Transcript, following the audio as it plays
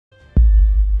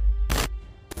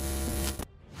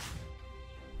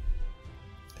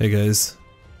Hey guys,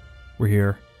 we're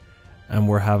here and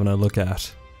we're having a look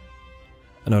at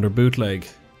another bootleg.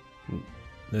 Now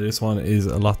this one is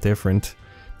a lot different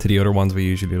to the other ones we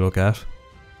usually look at,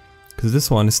 because this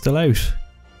one is still out.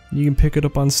 You can pick it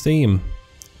up on Steam.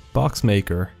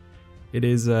 Boxmaker. It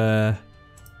is it's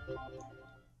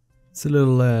a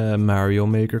little Mario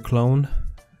Maker clone.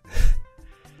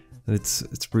 And it's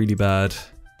really bad.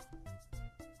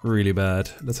 Really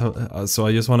bad. Let's have, so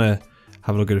I just want to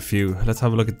have a look at a few. Let's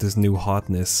have a look at this new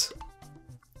hotness.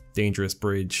 Dangerous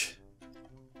bridge.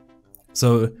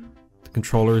 So the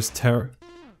controller is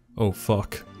oh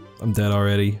fuck. I'm dead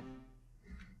already.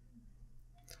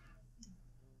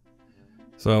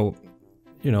 So,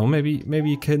 you know, maybe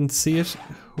you can see it.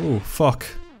 Oh fuck.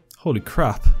 Holy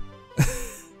crap.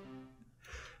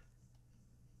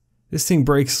 This thing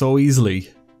breaks so easily.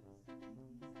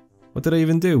 What did I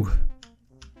even do?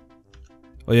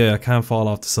 Oh yeah, I can't fall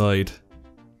off the side.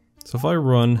 So if I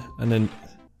run and then...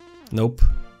 Nope.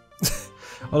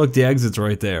 Oh look, the exit's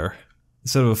right there.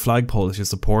 Instead of a flagpole, it's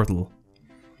just a portal.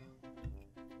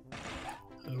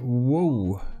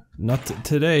 Whoa. Not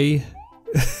today.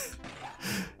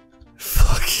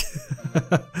 Fuck.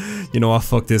 You know what,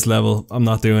 fuck this level. I'm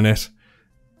not doing it.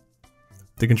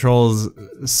 The controls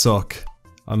suck.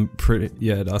 I'm pretty...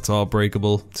 Yeah, that's all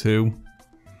breakable too.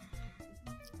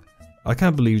 I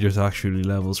can't believe there's actually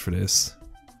levels for this.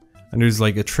 And there's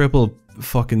like a triple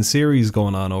fucking series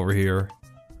going on over here.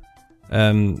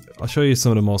 I'll show you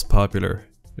some of the most popular.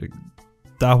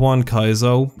 That one,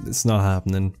 Kaizo, it's not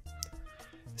happening.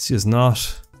 It's just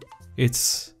not.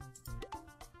 It's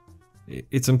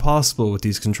impossible with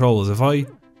these controls. If I...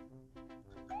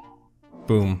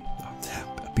 Boom.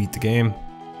 Beat the game.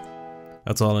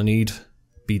 That's all I need.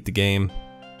 Beat the game.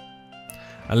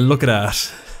 And look at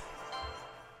that.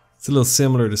 It's a little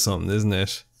similar to something, isn't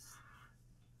it?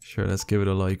 Sure, let's give it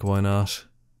a like, why not?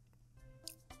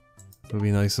 What would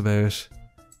be nice about it?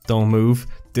 Don't move.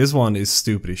 This one is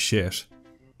stupid as shit.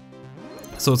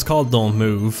 So it's called Don't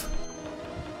Move.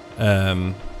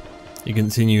 You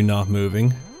continue not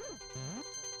moving.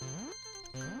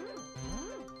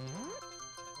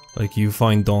 Like, you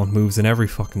find don't moves in every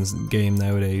fucking game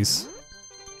nowadays.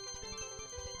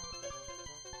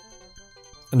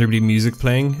 And there'd be music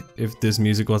playing if this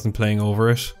music wasn't playing over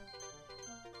it.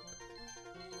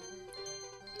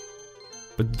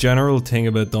 But the general thing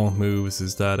about don't moves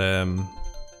is that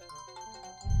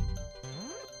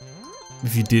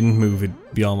if you didn't move,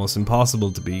 it'd be almost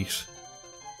impossible to beat.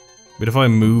 But if I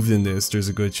moved in this, there's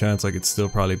a good chance I could still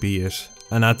probably beat it.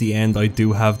 And at the end, I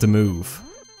do have to move.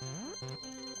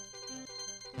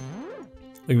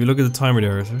 Like, if you look at the timer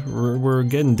there, we're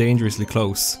getting dangerously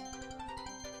close.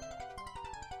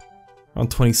 On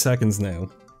 20 seconds now.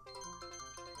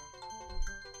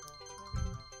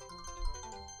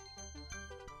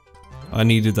 I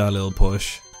needed that little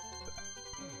push.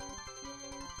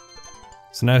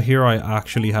 So now here I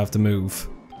actually have to move.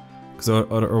 Because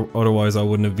otherwise I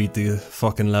wouldn't have beat the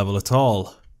fucking level at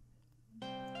all.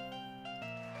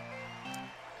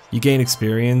 You gain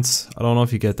experience. I don't know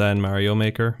if you get that in Mario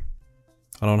Maker.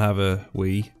 I don't have a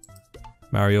Wii.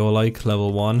 Mario like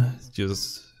level 1.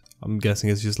 Just... I'm guessing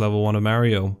it's just level 1 of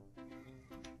Mario.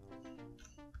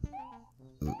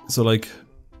 So like,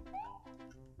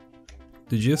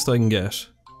 the gist I can get,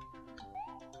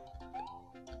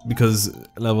 because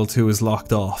level 2 is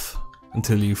locked off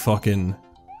until you fucking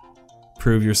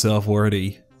prove yourself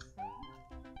worthy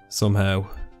somehow.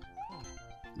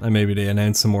 And maybe they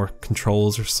announce some more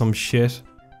controls or some shit.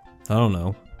 I don't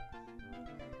know.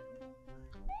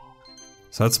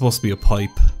 So that's supposed to be a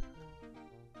pipe.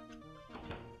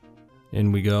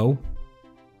 In we go.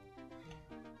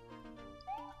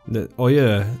 Oh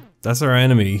yeah, that's our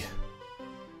enemy.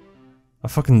 I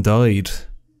fucking died.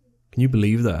 Can you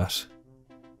believe that?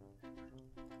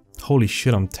 Holy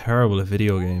shit, I'm terrible at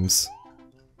video games.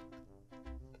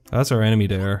 That's our enemy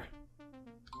there.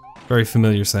 Very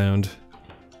familiar sound.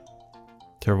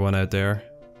 To everyone out there.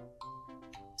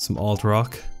 Some alt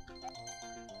rock.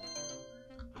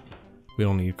 We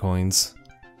don't need coins.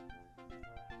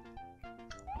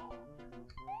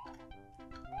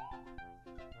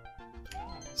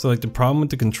 So like, the problem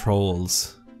with the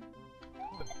controls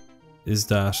is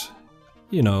that,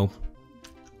 you know,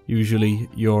 usually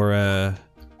your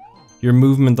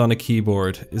movement on a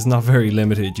keyboard is not very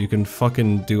limited. You can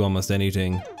fucking do almost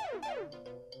anything.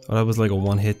 Oh, that was like a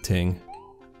one-hit thing.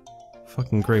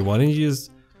 Fucking great. Why didn't you just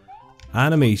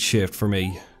animate shift for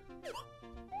me?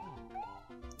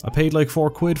 I paid like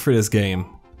 £4 for this game.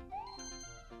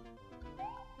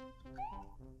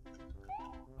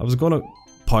 I was gonna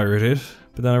pirate it,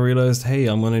 but then I realized, hey,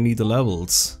 I'm gonna need the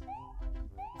levels.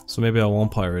 So maybe I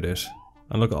won't pirate it.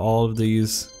 And look at all of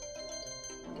these.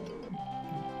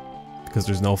 Because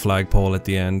there's no flagpole at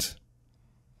the end.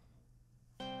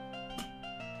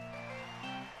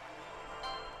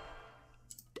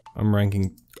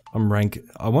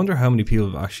 I wonder how many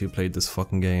people have actually played this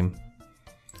fucking game.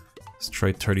 Let's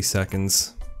try 30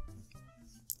 seconds.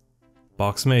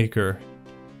 Boxmaker.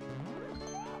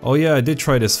 Oh yeah, I did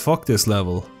try this. Fuck this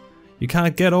level. You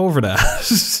can't get over that.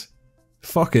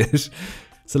 Fuck it.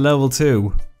 It's a level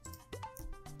 2.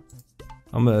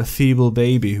 I'm a feeble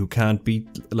baby who can't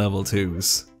beat level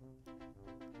 2s.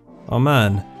 Oh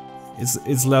man. It's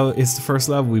the first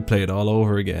level we played all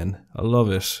over again. I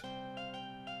love it.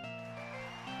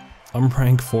 I'm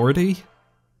rank 40?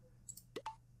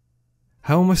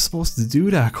 How am I supposed to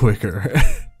do that quicker?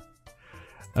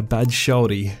 A bad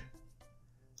shouty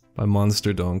by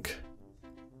Monster Dunk.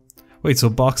 Wait, so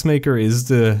Boxmaker is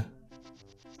the...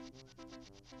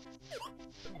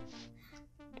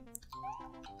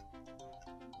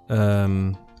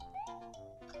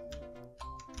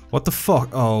 What the fuck?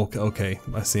 Oh, okay,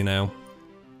 I see now.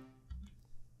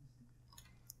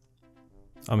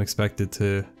 I'm expected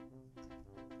to...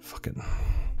 Fucking...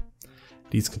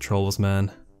 These controls, man.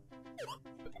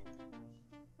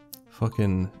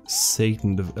 Fucking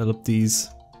Satan developed these.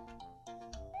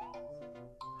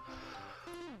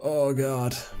 Oh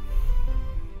god.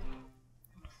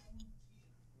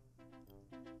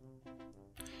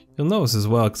 You'll notice as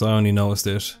well, because I only noticed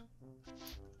it.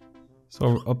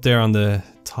 So up there on the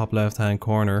top left hand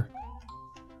corner,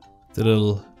 the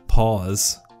little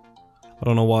pause. I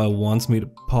don't know why it wants me to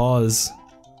pause.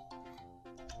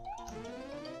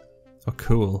 Oh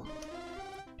cool.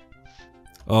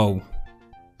 Oh.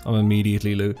 I'm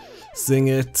immediately losing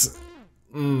it.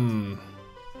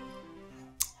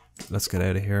 Let's get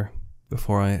out of here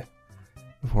before I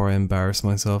embarrass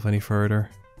myself any further.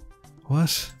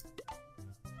 What?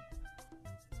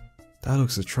 That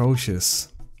looks atrocious.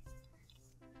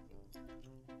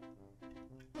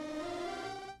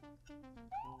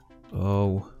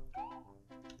 Oh.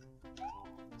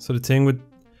 So the thing with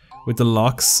the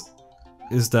locks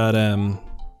is that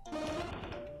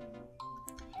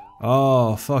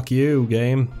oh, fuck you,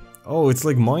 game. Oh, it's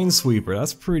like Minesweeper.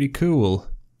 That's pretty cool.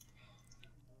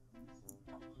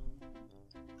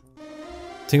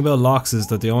 The thing about locks is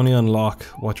that they only unlock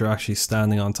what you're actually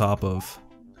standing on top of.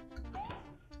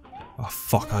 Oh,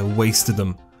 fuck, I wasted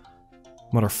them.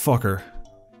 Motherfucker.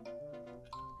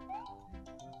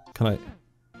 Can I...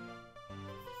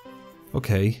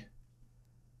 Okay.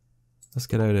 Let's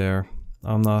get out of there.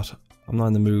 I'm not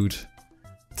in the mood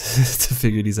to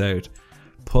figure these out.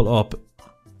 Pull up.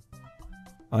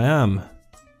 I am.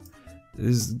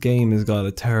 This game has got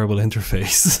a terrible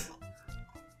interface.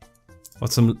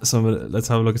 What's let's have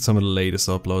a look at some of the latest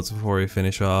uploads before we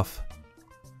finish off.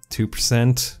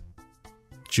 2%.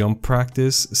 Jump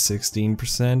practice,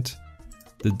 16%.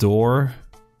 The door.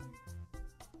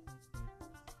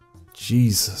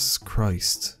 Jesus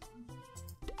Christ.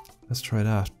 Let's try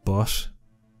that, but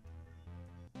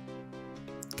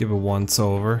give it once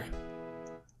over.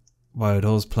 Wow,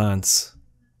 those plants.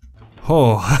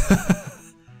 Oh,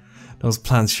 those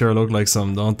plants sure look like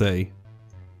something, don't they?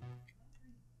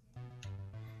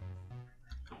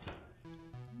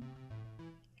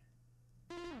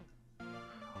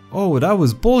 Oh, that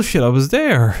was bullshit. I was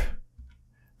there.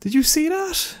 Did you see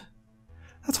that?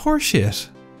 That's horseshit.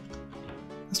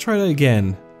 Let's try that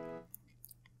again.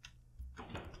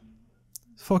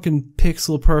 Fucking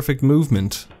pixel perfect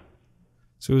movement.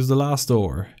 So it was the last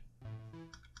door.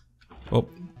 Oh.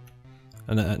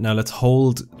 And now let's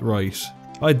hold right.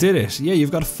 Oh, I did it. Yeah,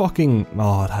 you've got a fucking...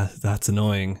 Oh, that's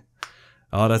annoying.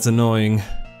 Oh, that's annoying.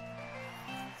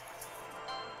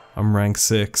 I'm rank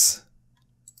 6.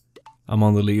 I'm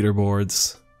on the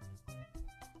leaderboards.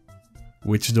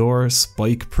 Which door?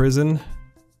 Spike prison?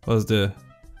 What was the...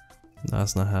 No,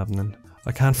 that's not happening.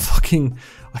 I can't fucking...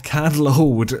 I can't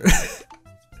load.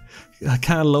 I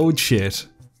can't load shit.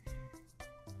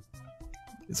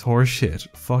 It's horse shit.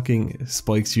 Fucking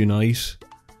Spikes Unite.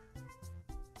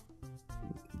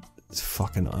 It's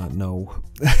fucking... no.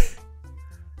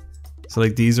 So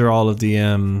like these are all of the...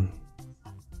 Are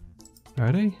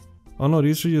they? Oh no,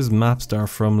 these are just maps that are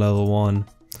from level 1.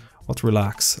 What's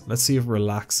relax? Let's see if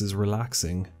relax is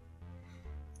relaxing.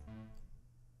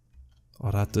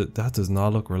 Oh, that does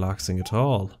not look relaxing at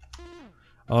all.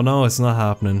 Oh no, it's not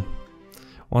happening.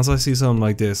 Once I see something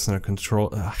like this and a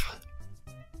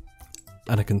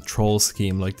control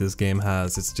scheme like this game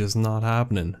has, it's just not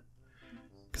happening.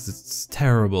 Because it's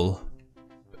terrible.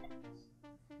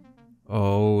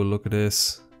 Oh, look at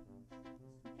this.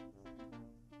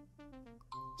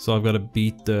 So I've got to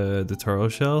beat the turtle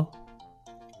shell?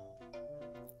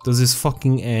 Does this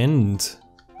fucking end?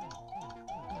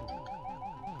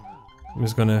 I'm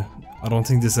just gonna... I don't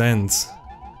think this ends.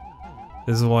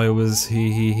 This is why it was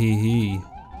he.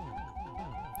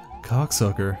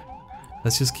 Cocksucker.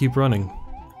 Let's just keep running.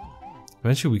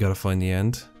 Eventually we gotta find the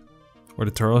end. Or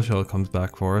the turtle shell comes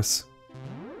back for us.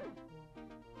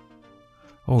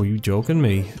 Oh, you joking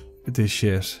me with this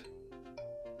shit?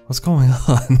 What's going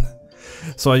on?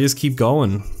 So I just keep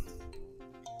going.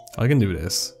 I can do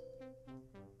this.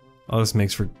 Oh, this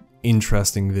makes for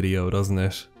interesting video, doesn't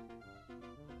it?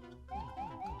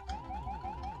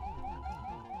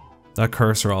 That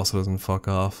cursor also doesn't fuck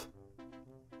off.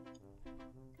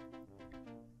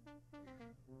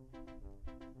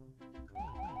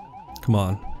 Come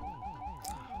on.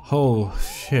 Oh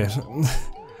shit.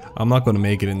 I'm not gonna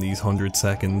make it in these 100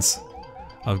 seconds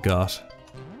I've got.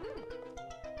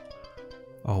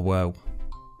 Oh wow.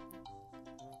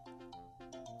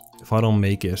 If I don't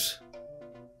make it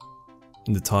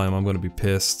in the time, I'm gonna be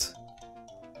pissed.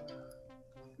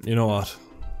 You know what?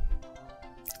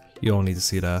 You don't need to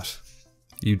see that.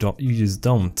 You just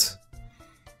don't.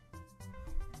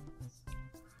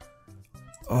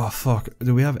 Oh fuck,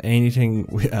 do we have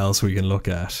anything else we can look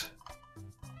at?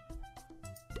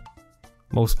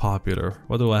 Most popular.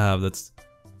 What do I have that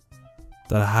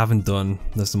I haven't done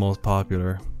that's the most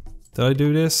popular? Did I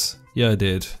do this? Yeah, I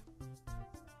did.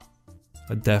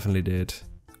 I definitely did.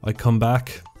 I come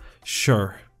back?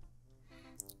 Sure.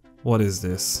 What is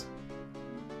this?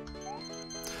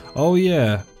 Oh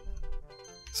yeah.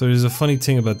 So there's a funny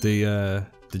thing about the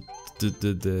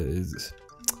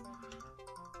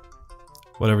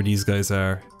whatever these guys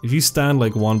are. If you stand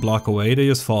like one block away, they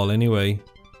just fall anyway.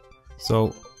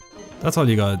 So that's all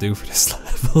you gotta do for this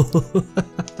level.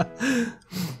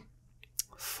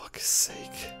 Fuck's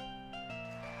sake.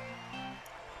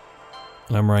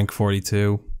 I'm rank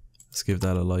 42. Let's give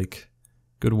that a like.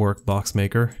 Good work,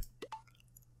 Boxmaker.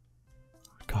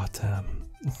 God damn.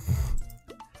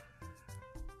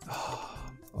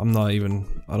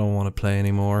 I don't want to play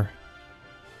anymore.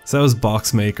 So that was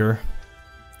Boxmaker.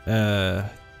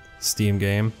 Steam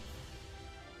game.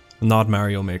 Not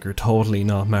Mario Maker. Totally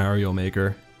not Mario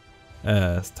Maker.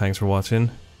 Thanks for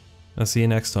watching. I'll see you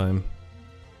next time.